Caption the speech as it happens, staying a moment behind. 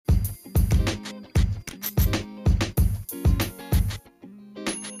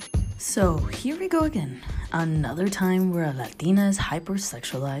So here we go again. Another time where a Latina is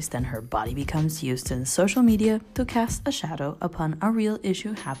hypersexualized and her body becomes used in social media to cast a shadow upon a real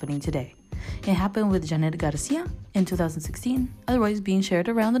issue happening today. It happened with Janet Garcia in 2016, otherwise being shared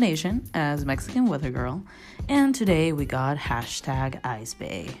around the nation as Mexican Weather Girl, and today we got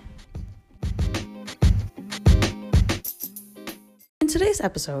 #IceBay. In today's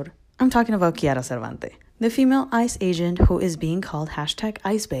episode, I'm talking about Kiara Cervantes, the female ICE agent who is being called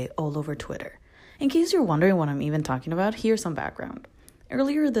 #IceBay all over Twitter. In case you're wondering what I'm even talking about, here's some background.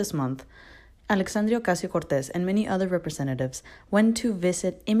 Earlier this month, Alexandria Ocasio-Cortez and many other representatives went to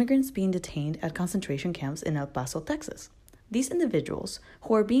visit immigrants being detained at concentration camps in El Paso, Texas. These individuals,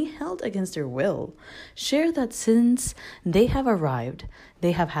 who are being held against their will, share that since they have arrived,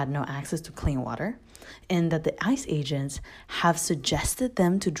 they have had no access to clean water, and that the ICE agents have suggested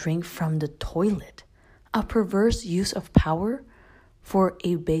them to drink from the toilet, a perverse use of power for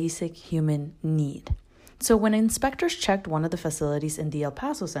a basic human need. So when inspectors checked one of the facilities in the El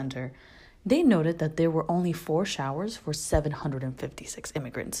Paso Center, they noted that there were only 4 showers for 756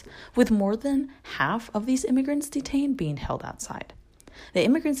 immigrants, with more than half of these immigrants detained being held outside. The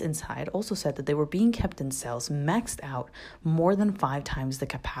immigrants inside also said that they were being kept in cells maxed out more than 5 times the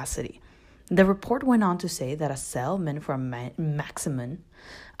capacity. The report went on to say that a cell meant for a maximum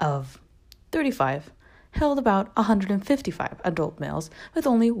of 35 held about 155 adult males with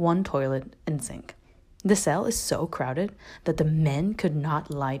only 1 toilet and sink. The cell is so crowded that the men could not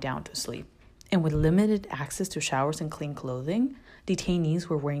lie down to sleep. And with limited access to showers and clean clothing, detainees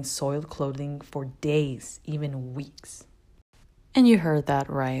were wearing soiled clothing for days, even weeks. And you heard that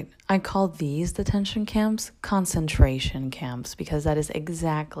right. I call these detention camps concentration camps because that is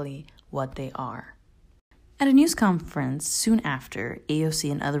exactly what they are. At a news conference soon after, AOC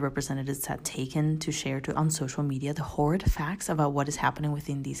and other representatives had taken to share on social media the horrid facts about what is happening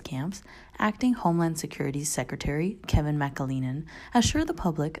within these camps, Acting Homeland Security Secretary Kevin McAleenan assured the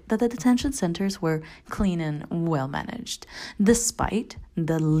public that the detention centers were clean and well managed, despite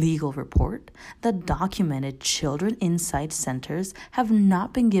the legal report that documented children inside centers have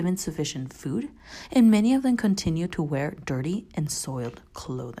not been given sufficient food, and many of them continue to wear dirty and soiled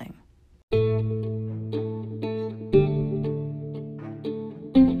clothing.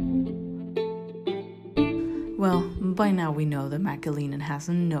 Well, by now we know that McAleenan has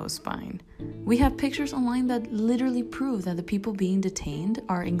no spine. We have pictures online that literally prove that the people being detained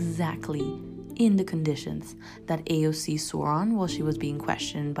are exactly in the conditions that AOC swore on while she was being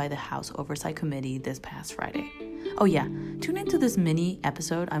questioned by the House Oversight Committee this past Friday. Oh yeah, tune into this mini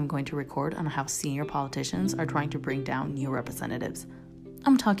episode I'm going to record on how senior politicians are trying to bring down new representatives.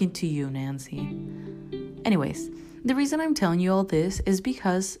 I'm talking to you, Nancy. Anyways, the reason I'm telling you all this is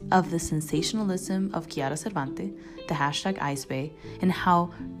because of the sensationalism of Kiara Cervantes, the #IceBay, and how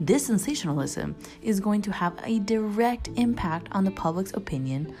this sensationalism is going to have a direct impact on the public's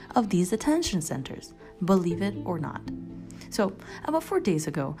opinion of these detention centers, believe it or not. So, about 4 days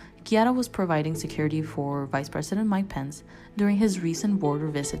ago, Kiara was providing security for Vice President Mike Pence during his recent border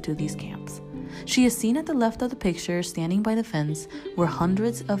visit to these camps. She is seen at the left of the picture standing by the fence where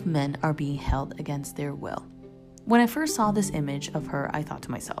hundreds of men are being held against their will. When I first saw this image of her, I thought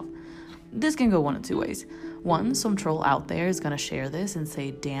to myself, this can go one of 2 ways. 1, some troll out there is going to share this and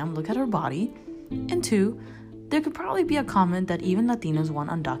say, damn, look at her body. And 2, there could probably be a comment that even Latinos want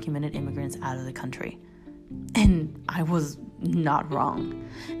undocumented immigrants out of the country. And I was not wrong.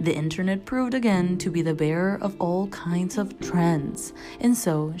 The internet proved again to be the bearer of all kinds of trends. And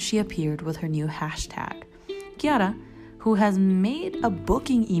so she appeared with her new hashtag. Kiara, who has made a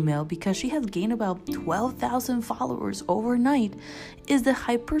booking email because she has gained about 12,000 followers overnight, is the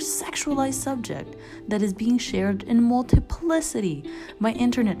hypersexualized subject that is being shared in multiplicity by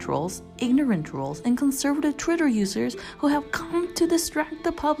internet trolls, ignorant trolls, and conservative Twitter users who have come to distract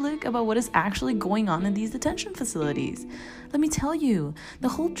the public about what is actually going on in these detention facilities. Let me tell you, the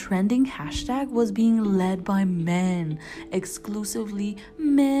whole trending hashtag was being led by men, exclusively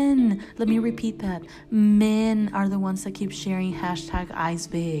men. Let me repeat that. Men are the ones that keep sharing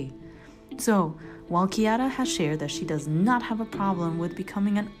 #IceBay. So, while Kiara has shared that she does not have a problem with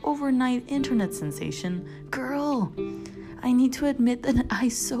becoming an overnight internet sensation, girl, I need to admit that I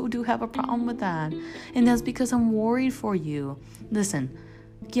so do have a problem with that. And that's because I'm worried for you. Listen,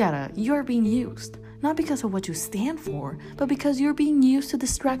 Kiara, you are being used. Not because of what you stand for, but because you're being used to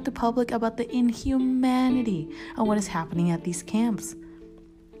distract the public about the inhumanity of what is happening at these camps.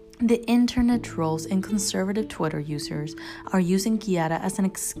 The internet trolls and conservative Twitter users are using Kiara as an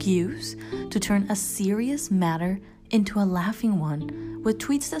excuse to turn a serious matter into a laughing one with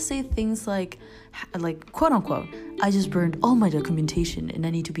tweets that say things like quote unquote, I just burned all my documentation and I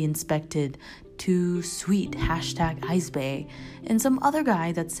need to be inspected. Too sweet, hashtag Ice Bay. And some other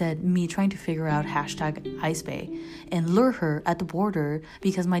guy that said me trying to figure out hashtag Ice Bay and lure her at the border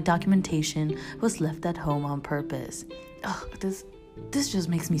because my documentation was left at home on purpose. Ugh, this just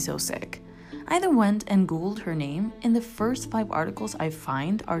makes me so sick. I then went and Googled her name, and the first 5 articles I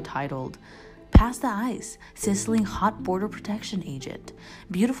find are titled Past the Ice, Sizzling Hot Border Protection Agent.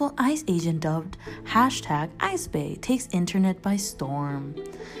 Beautiful ICE agent dubbed hashtag Ice Bay takes internet by storm.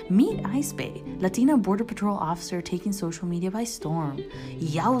 Meet Ice Bay, Latina Border Patrol officer taking social media by storm.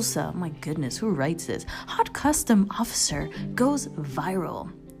 Yowza, my goodness, who writes this? Hot custom officer goes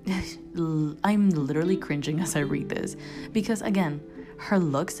viral. I'm literally cringing as I read this because, again, her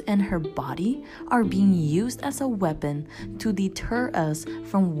looks and her body are being used as a weapon to deter us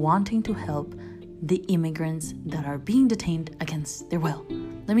from wanting to help the immigrants that are being detained against their will.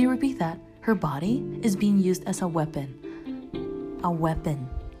 Let me repeat that. Her body is being used as a weapon. A weapon,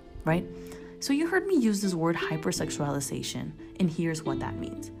 right? So you heard me use this word hypersexualization, and here's what that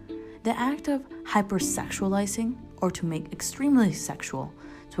means. The act of hypersexualizing, or to make extremely sexual,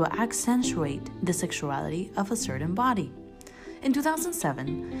 to accentuate the sexuality of a certain body. In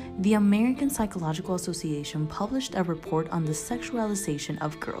 2007, the American Psychological Association published a report on the sexualization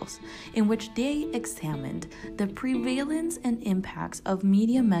of girls, in which they examined the prevalence and impacts of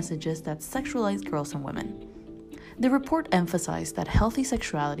media messages that sexualize girls and women. The report emphasized that healthy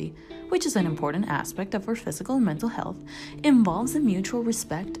sexuality, which is an important aspect of our physical and mental health, involves the mutual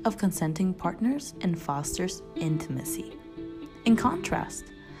respect of consenting partners and fosters intimacy. In contrast,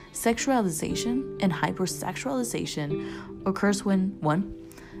 sexualization and hypersexualization occurs when 1.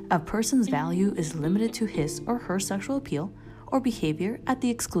 A person's value is limited to his or her sexual appeal or behavior at the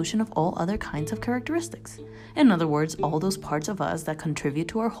exclusion of all other kinds of characteristics. In other words, all those parts of us that contribute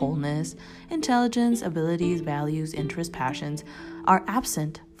to our wholeness, intelligence, abilities, values, interests, passions, are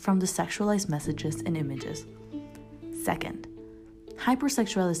absent from the sexualized messages and images. 2nd,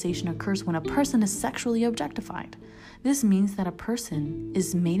 hypersexualization occurs when a person is sexually objectified. This means that a person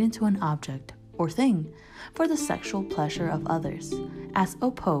is made into an object or thing for the sexual pleasure of others, as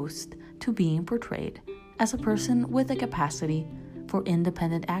opposed to being portrayed as a person with a capacity for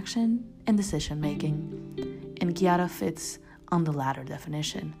independent action and decision making. And Kiara fits on the latter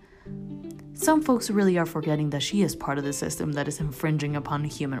definition. Some folks really are forgetting that she is part of the system that is infringing upon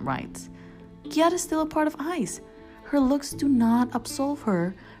human rights. Kiara is still a part of ICE. Her looks do not absolve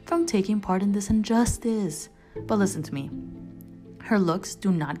her from taking part in this injustice. But listen to me. Her looks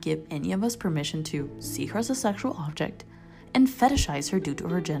do not give any of us permission to see her as a sexual object and fetishize her due to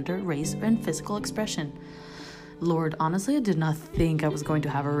her gender, race, and physical expression. Lord, honestly, I did not think I was going to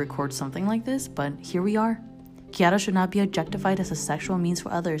have her record something like this, but here we are. Kiara should not be objectified as a sexual means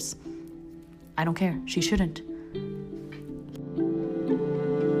for others. I don't care. She shouldn't.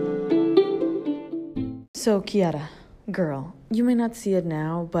 So, Kiara, girl, you may not see it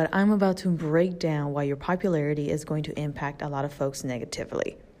now, but I'm about to break down why your popularity is going to impact a lot of folks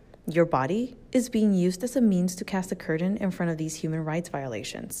negatively. Your body is being used as a means to cast a curtain in front of these human rights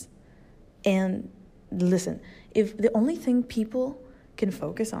violations. And listen, if the only thing people can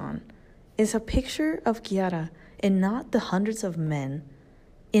focus on is a picture of Kiara and not the hundreds of men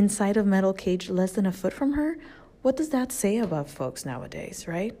inside a metal cage less than a foot from her, what does that say about folks nowadays,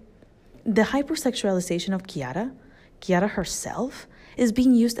 right? The hypersexualization of Kiara herself, is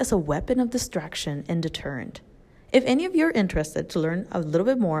being used as a weapon of distraction and deterrent. If any of you are interested to learn a little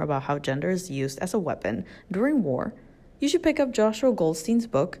bit more about how gender is used as a weapon during war, you should pick up Joshua Goldstein's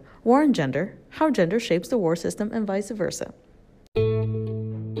book, War and Gender, How Gender Shapes the War System and Vice Versa.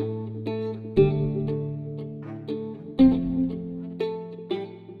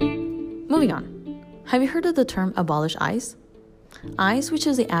 Moving on. Have you heard of the term abolish ICE? ICE, which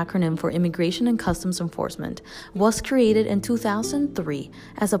is the acronym for Immigration and Customs Enforcement, was created in 2003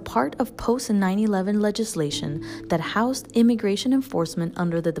 as a part of post-9/11 legislation that housed immigration enforcement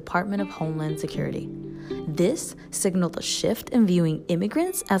under the Department of Homeland Security. This signaled a shift in viewing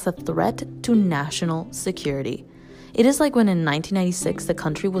immigrants as a threat to national security. It is like when in 1996 the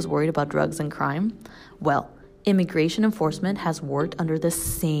country was worried about drugs and crime. Well, immigration enforcement has worked under the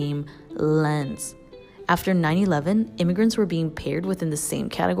same lens. After 9/11, immigrants were being paired within the same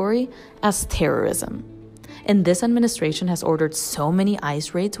category as terrorism. And this administration has ordered so many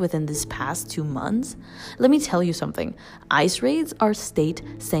ICE raids within these past 2 months. Let me tell you something. ICE raids are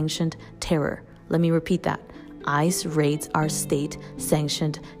state-sanctioned terror. Let me repeat that. ICE raids are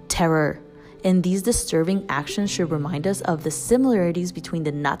state-sanctioned terror. And these disturbing actions should remind us of the similarities between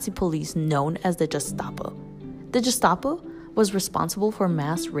the Nazi police known as the Gestapo. The Gestapo was responsible for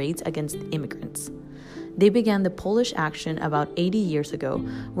mass raids against immigrants. They began the Polish action about 80 years ago,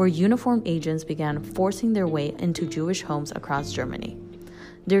 where uniformed agents began forcing their way into Jewish homes across Germany.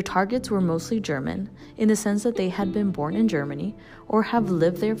 Their targets were mostly German, in the sense that they had been born in Germany or have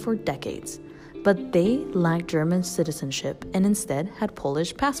lived there for decades, but they lacked German citizenship and instead had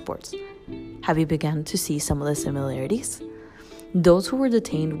Polish passports. Have you begun to see some of the similarities? Those who were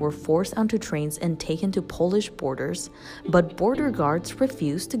detained were forced onto trains and taken to Polish borders, but border guards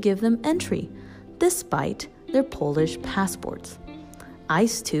refused to give them entry, despite their Polish passports.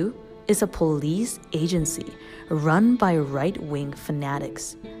 ICE, too, is a police agency run by right-wing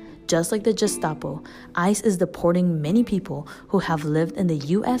fanatics. Just like the Gestapo, ICE is deporting many people who have lived in the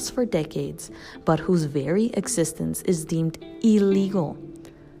US for decades, but whose very existence is deemed illegal.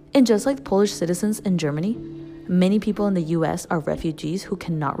 And just like Polish citizens in Germany, many people in the US are refugees who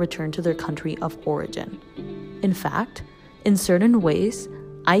cannot return to their country of origin. In fact, in certain ways,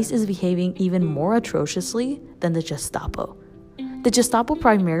 ICE is behaving even more atrociously than the Gestapo. The Gestapo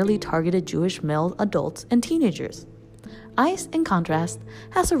primarily targeted Jewish male adults and teenagers. ICE, in contrast,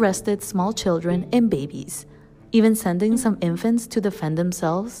 has arrested small children and babies, even sending some infants to defend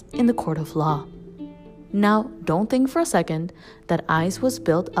themselves in the court of law. Now, don't think for a second that ICE was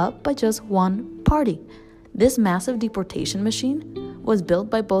built up by just one party. This massive deportation machine was built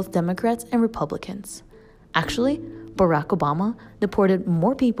by both Democrats and Republicans. Actually, Barack Obama deported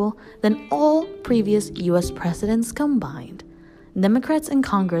more people than all previous US presidents combined. Democrats in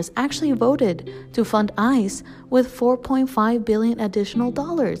Congress actually voted to fund ICE with $4.5 billion additional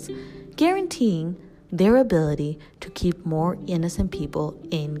dollars, guaranteeing their ability to keep more innocent people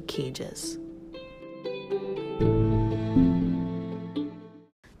in cages.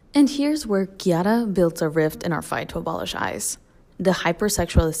 And here's where Chiara builds a rift in our fight to abolish ICE. The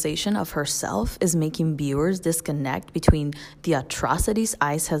hypersexualization of herself is making viewers disconnect between the atrocities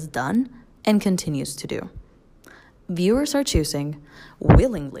ICE has done and continues to do. Viewers are choosing,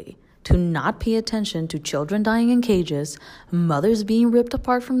 willingly, to not pay attention to children dying in cages, mothers being ripped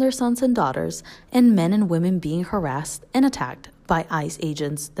apart from their sons and daughters, and men and women being harassed and attacked by ICE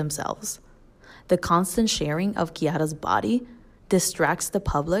agents themselves. The constant sharing of Chiara's body distracts the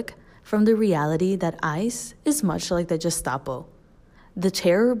public from the reality that ICE is much like the Gestapo. The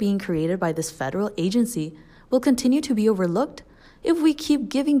terror being created by this federal agency will continue to be overlooked if we keep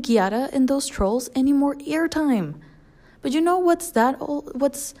giving Chiara and those trolls any more airtime. But you know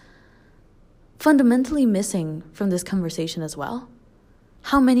what's fundamentally missing from this conversation as well?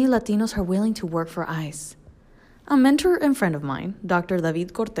 How many Latinos are willing to work for ICE? A mentor and friend of mine, Dr.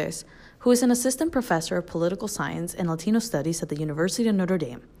 David Cortez, who is an assistant professor of political science and Latino studies at the University of Notre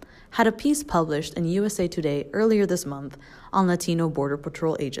Dame, had a piece published in USA Today earlier this month on Latino Border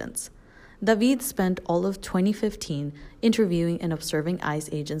Patrol agents. David spent all of 2015 interviewing and observing ICE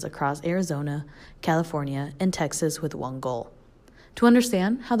agents across Arizona, California, and Texas with one goal: to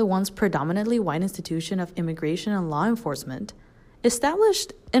understand how the once predominantly white institution of immigration and law enforcement,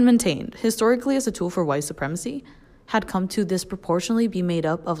 established and maintained historically as a tool for white supremacy, had come to disproportionately be made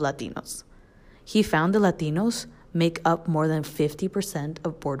up of Latinos. He found the Latinos make up more than 50%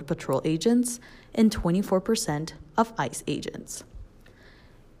 of Border Patrol agents and 24% of ICE agents.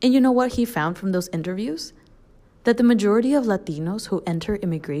 And you know what he found from those interviews? That the majority of Latinos who enter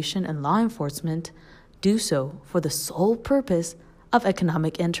immigration and law enforcement do so for the sole purpose of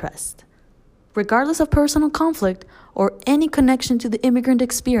economic interest. Regardless of personal conflict or any connection to the immigrant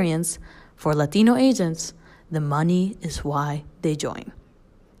experience, for Latino agents, the money is why they join.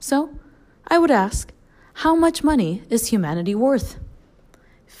 So, I would ask, how much money is humanity worth?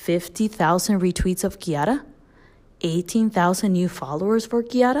 50,000 retweets of Chiara? 18,000 new followers for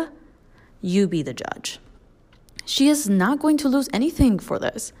Chiara? You be the judge. She is not going to lose anything for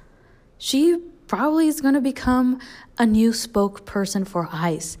this. She probably is going to become a new spokesperson for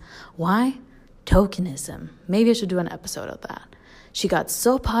ICE. Why? Tokenism. Maybe I should do an episode of that. She got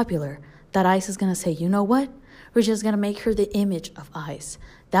so popular that ICE is going to say, you know what? We're just going to make her the image of ICE.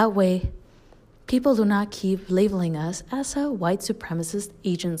 That way, people do not keep labeling us as a white supremacist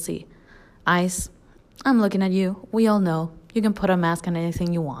agency. ICE, I'm looking at you. We all know you can put a mask on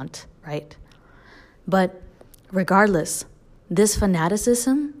anything you want, right? But regardless, this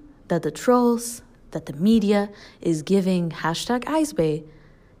fanaticism that the trolls, that the media is giving #IceBay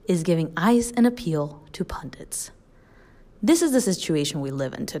is giving ICE an appeal to pundits. This is the situation we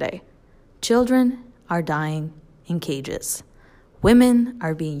live in today. Children are dying in cages. Women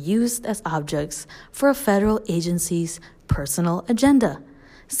are being used as objects for a federal agency's personal agenda.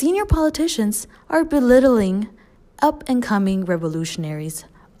 Senior politicians are belittling up-and-coming revolutionaries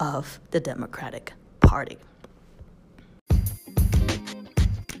of the Democratic Party.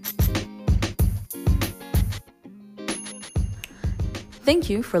 Thank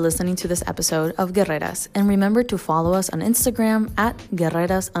you for listening to this episode of Guerreras, and remember to follow us on Instagram at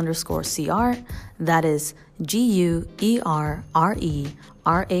Guerreras_CR. That is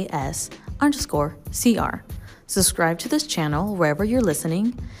GUERRERAS_CR. Subscribe to this channel wherever you're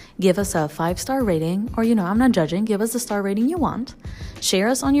listening. Give us a 5-star rating, or I'm not judging, give us the star rating you want. Share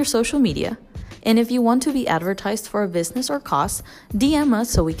us on your social media. And if you want to be advertised for a business or cause, DM us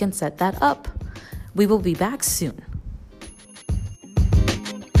so we can set that up. We will be back soon.